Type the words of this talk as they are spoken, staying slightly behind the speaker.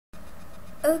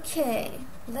Okay,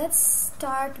 let's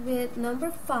start with number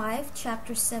 5,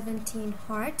 chapter 17,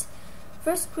 Heart.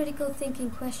 First critical thinking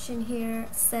question here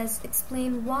says,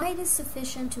 explain why it is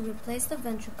sufficient to replace the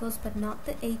ventricles but not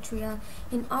the atria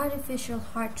in artificial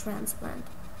heart transplant.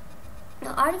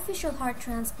 Now, artificial heart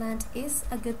transplant is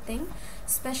a good thing,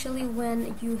 especially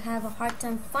when you have a hard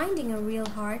time finding a real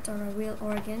heart or a real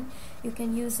organ. You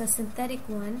can use a synthetic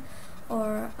one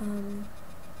or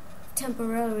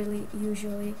temporarily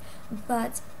usually,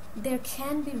 but there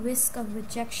can be risk of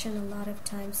rejection a lot of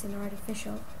times in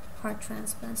artificial heart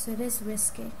transplant, so it is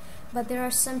risky. But there are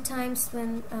some times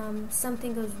when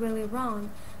something goes really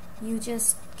wrong, you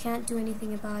just can't do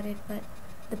anything about it, but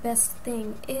the best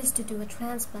thing is to do a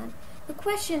transplant. The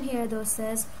question here though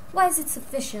says, why is it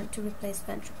sufficient to replace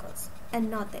ventricles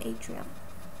and not the atria?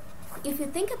 If you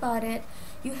think about it,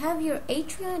 you have your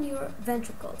atria and your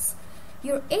ventricles.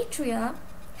 Your atria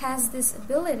has this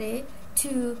ability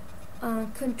to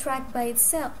contract by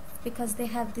itself because they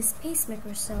have these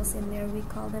pacemaker cells in there. We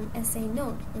call them SA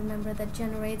node, remember, that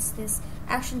generates these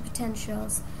action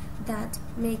potentials that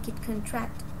make it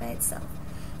contract by itself.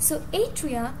 So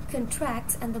atria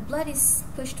contracts and the blood is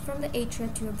pushed from the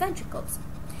atria to your ventricles.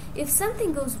 If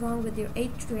something goes wrong with your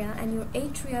atria and your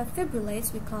atria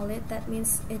fibrillates, we call it, that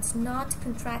means it's not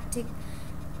contracting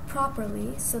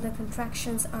properly, so the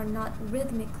contractions are not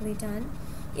rhythmically done.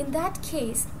 In that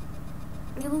case,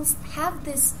 you will have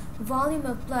this volume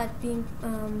of blood being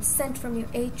sent from your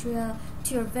atria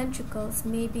to your ventricles,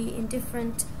 maybe in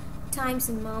different times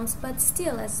and amounts, but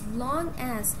still, as long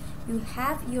as you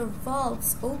have your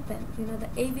valves open,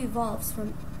 the AV valves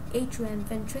from atria and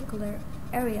ventricular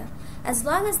area, as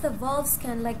long as the valves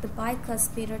can, like the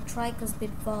bicuspid or tricuspid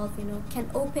valve,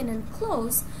 can open and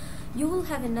close, you will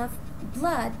have enough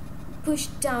blood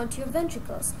pushed down to your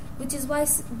ventricles, which is why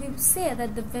we say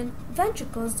that the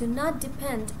ventricles do not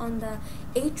depend on the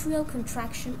atrial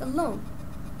contraction alone,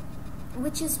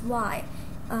 which is why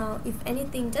if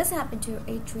anything does happen to your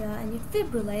atria and it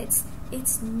fibrillates,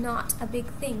 it's not a big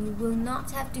thing. You will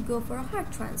not have to go for a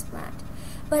heart transplant.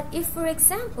 But if, for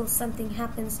example, something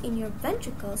happens in your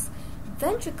ventricles,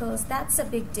 that's a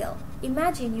big deal.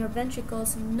 Imagine your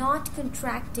ventricles not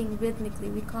contracting rhythmically.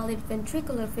 We call it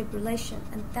ventricular fibrillation,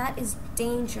 and that is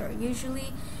danger.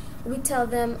 Usually we tell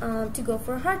them to go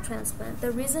for a heart transplant.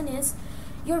 The reason is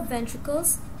your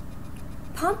ventricles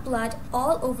pump blood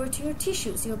all over to your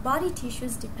tissues. Your body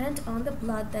tissues depend on the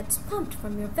blood that's pumped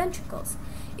from your ventricles.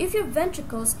 If your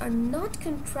ventricles are not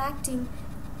contracting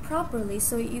properly,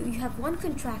 so you have one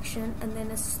contraction and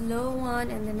then a slow one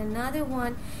and then another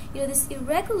one, this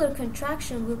irregular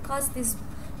contraction will cause this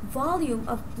volume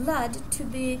of blood to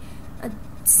be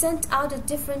sent out at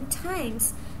different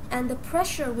times, and the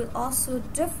pressure will also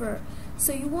differ.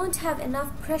 So you won't have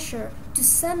enough pressure to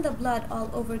send the blood all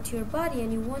over to your body,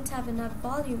 and you won't have enough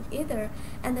volume either,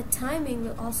 and the timing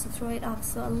will also throw it off.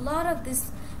 So a lot of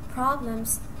these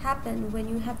problems happen when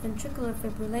you have ventricular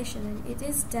fibrillation, and it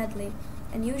is deadly.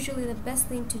 And usually the best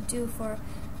thing to do for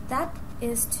that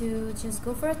is to just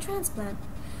go for a transplant.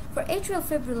 For atrial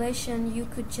fibrillation, you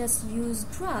could just use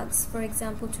drugs, for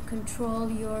example, to control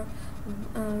your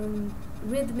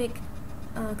rhythmic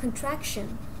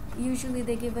contraction. Usually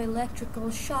they give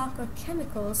electrical shock or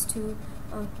chemicals to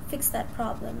fix that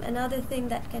problem. Another thing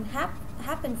that can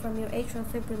happen from your atrial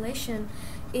fibrillation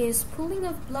is pooling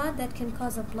of blood that can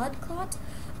cause a blood clot,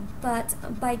 but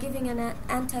by giving an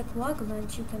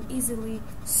anticoagulant you can easily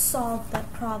solve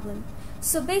that problem.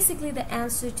 So basically the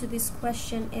answer to this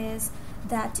question is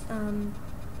that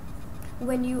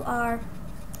when you are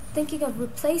thinking of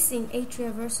replacing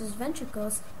atria versus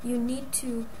ventricles, you need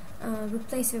to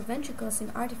replace your ventricles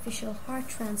in artificial heart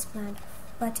transplant,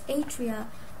 but atria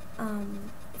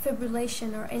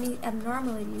fibrillation or any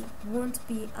abnormality won't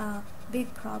be a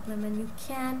big problem, and you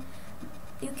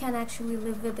can actually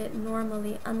live with it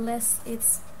normally unless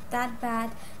it's that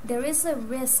bad. There is a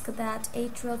risk that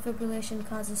atrial fibrillation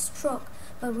causes stroke,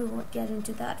 but we won't get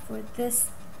into that for this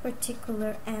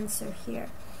particular answer here.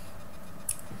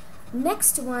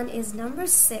 Next one is number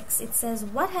 6. It says,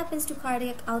 what happens to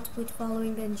cardiac output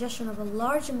following the ingestion of a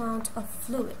large amount of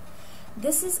fluid?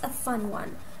 This is a fun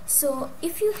one. So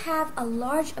if you have a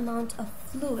large amount of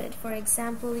fluid, for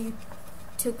example, you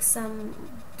took some,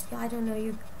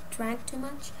 you drank too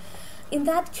much, in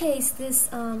that case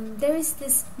there is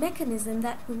this mechanism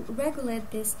that will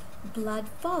regulate this blood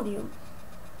volume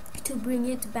to bring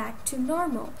it back to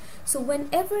normal. So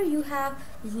whenever you have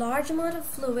large amount of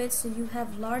fluid, so you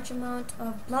have large amount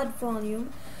of blood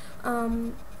volume,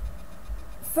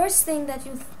 first thing that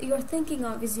you're thinking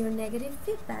of is your negative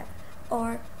feedback.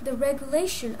 or the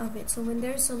regulation of it. So when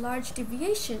there's a large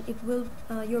deviation, it will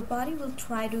your body will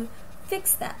try to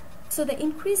fix that. So the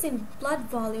increase in blood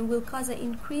volume will cause an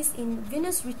increase in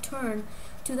venous return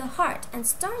to the heart, and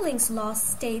Starling's law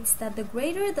states that the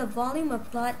greater the volume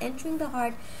of blood entering the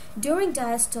heart during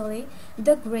diastole,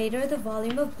 the greater the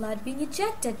volume of blood being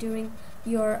ejected during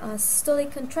your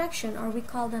systolic contraction, or we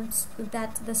call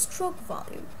that the stroke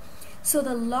volume. So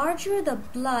the larger the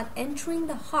blood entering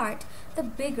the heart, the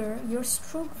bigger your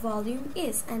stroke volume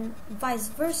is, and vice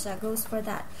versa goes for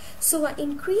that. So an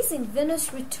increase in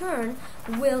venous return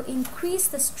will increase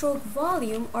the stroke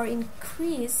volume or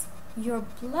increase your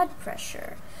blood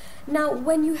pressure. Now,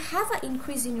 when you have an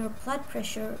increase in your blood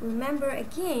pressure, remember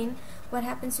again, what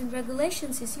happens in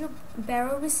regulations is your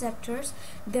baroreceptors,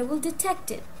 they will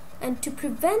detect it. And to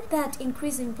prevent that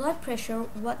increase in blood pressure,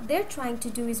 what they're trying to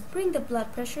do is bring the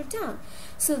blood pressure down.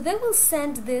 So they will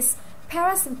send this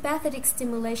parasympathetic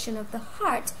stimulation of the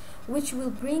heart, which will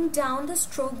bring down the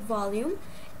stroke volume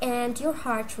and your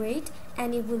heart rate,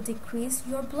 and it will decrease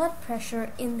your blood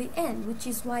pressure in the end, which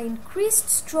is why increased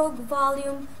stroke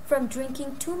volume from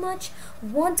drinking too much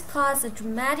won't cause a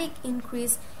dramatic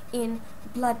increase in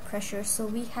blood pressure. So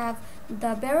we have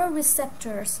the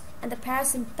baroreceptors and the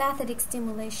parasympathetic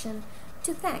stimulation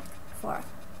to thank for,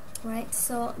 right?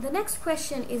 So the next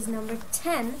question is number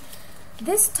 10.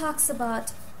 This talks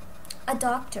about a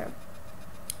doctor.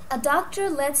 A doctor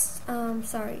lets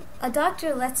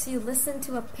you listen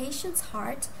to a patient's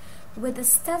heart with a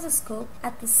stethoscope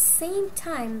at the same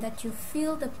time that you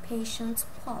feel the patient's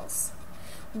pulse.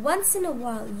 Once in a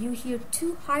while, you hear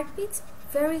two heartbeats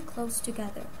very close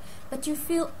together, but you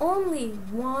feel only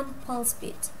one pulse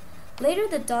beat. Later,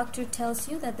 the doctor tells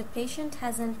you that the patient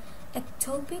has an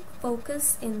ectopic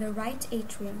focus in the right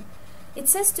atrium. It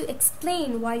says to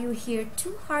explain why you hear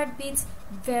two heartbeats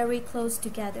very close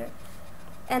together.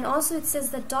 And also it says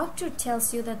the doctor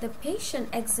tells you that the patient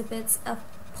exhibits a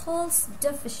pulse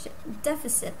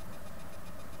deficit.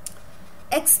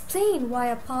 Explain why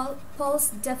a pulse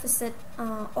deficit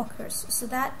occurs. So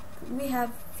that we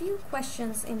have few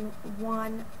questions in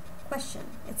one question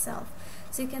itself.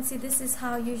 So you can see this is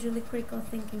how usually critical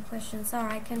thinking questions are.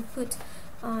 I can put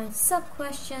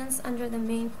sub-questions under the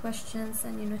main questions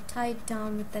and tie it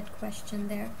down with that question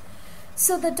there.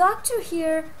 So the doctor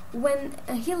here, when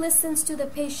he listens to the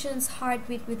patient's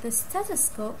heartbeat with the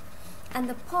stethoscope and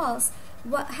the pulse,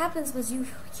 what happens was you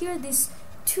hear these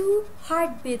two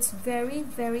heartbeats very,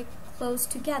 very close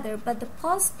together, but the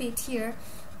pulse beat here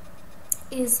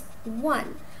is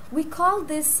one. We call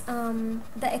this the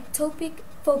ectopic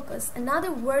focus.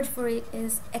 Another word for it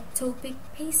is ectopic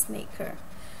pacemaker.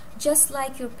 Just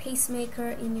like your pacemaker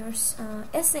in your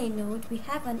essay note, we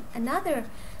have another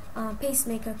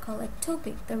pacemaker called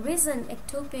ectopic. The reason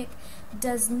ectopic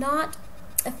does not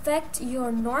affect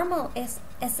your normal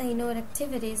essay note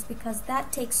activities because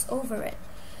that takes over it.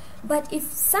 But if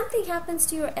something happens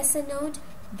to your essay note,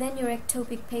 then your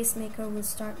ectopic pacemaker will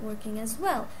start working as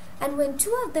well. And when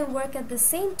two of them work at the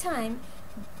same time,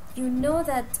 you know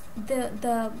that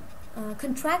the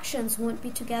contractions won't be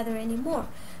together anymore.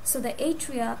 So the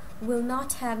atria will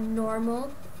not have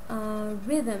normal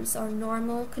rhythms or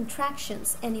normal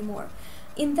contractions anymore.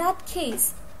 In that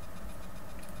case,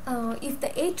 if the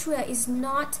atria is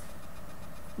not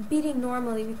beating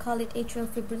normally, we call it atrial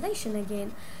fibrillation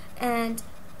again. And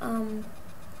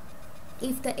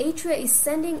if the atria is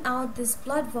sending out this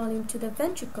blood volume to the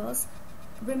ventricles,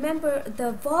 remember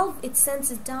the valve it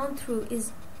sends it down through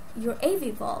is your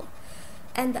AV valve,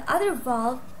 and the other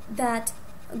valve that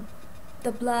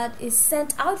the blood is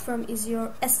sent out from is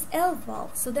your SL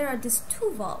valve. So there are these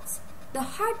two valves. The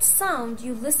heart sound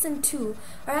you listen to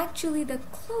are actually the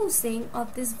closing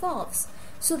of these valves.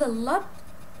 So the LUT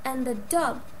and the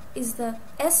dub is the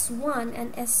S1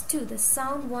 and S2. The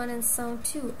sound 1 and sound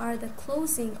 2 are the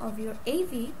closing of your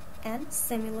AV and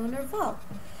semilunar valve.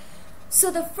 So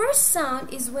the first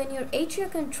sound is when your atria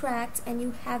contracts and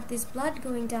you have this blood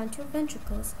going down to your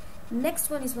ventricles. Next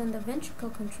one is when the ventricle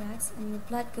contracts and your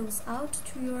blood goes out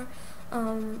to your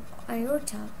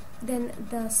aorta. Then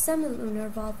the semilunar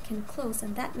valve can close,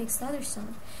 and that makes the other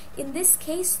sound. In this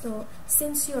case though,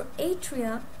 since your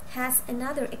atria has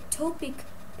another ectopic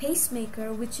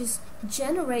pacemaker which is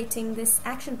generating this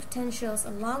action potentials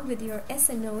along with your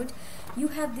SA node, you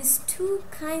have these two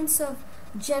kinds of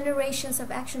generations of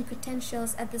action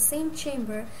potentials at the same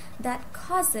chamber that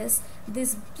causes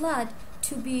this blood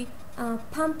to be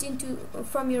pumped into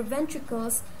from your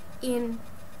ventricles in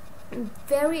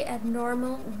very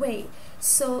abnormal way.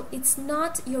 So it's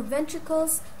not your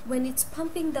ventricles, when it's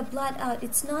pumping the blood out,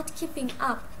 it's not keeping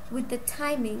up with the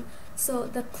timing. So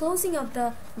the closing of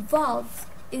the valve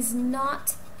is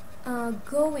not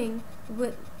going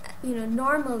with,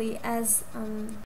 normally as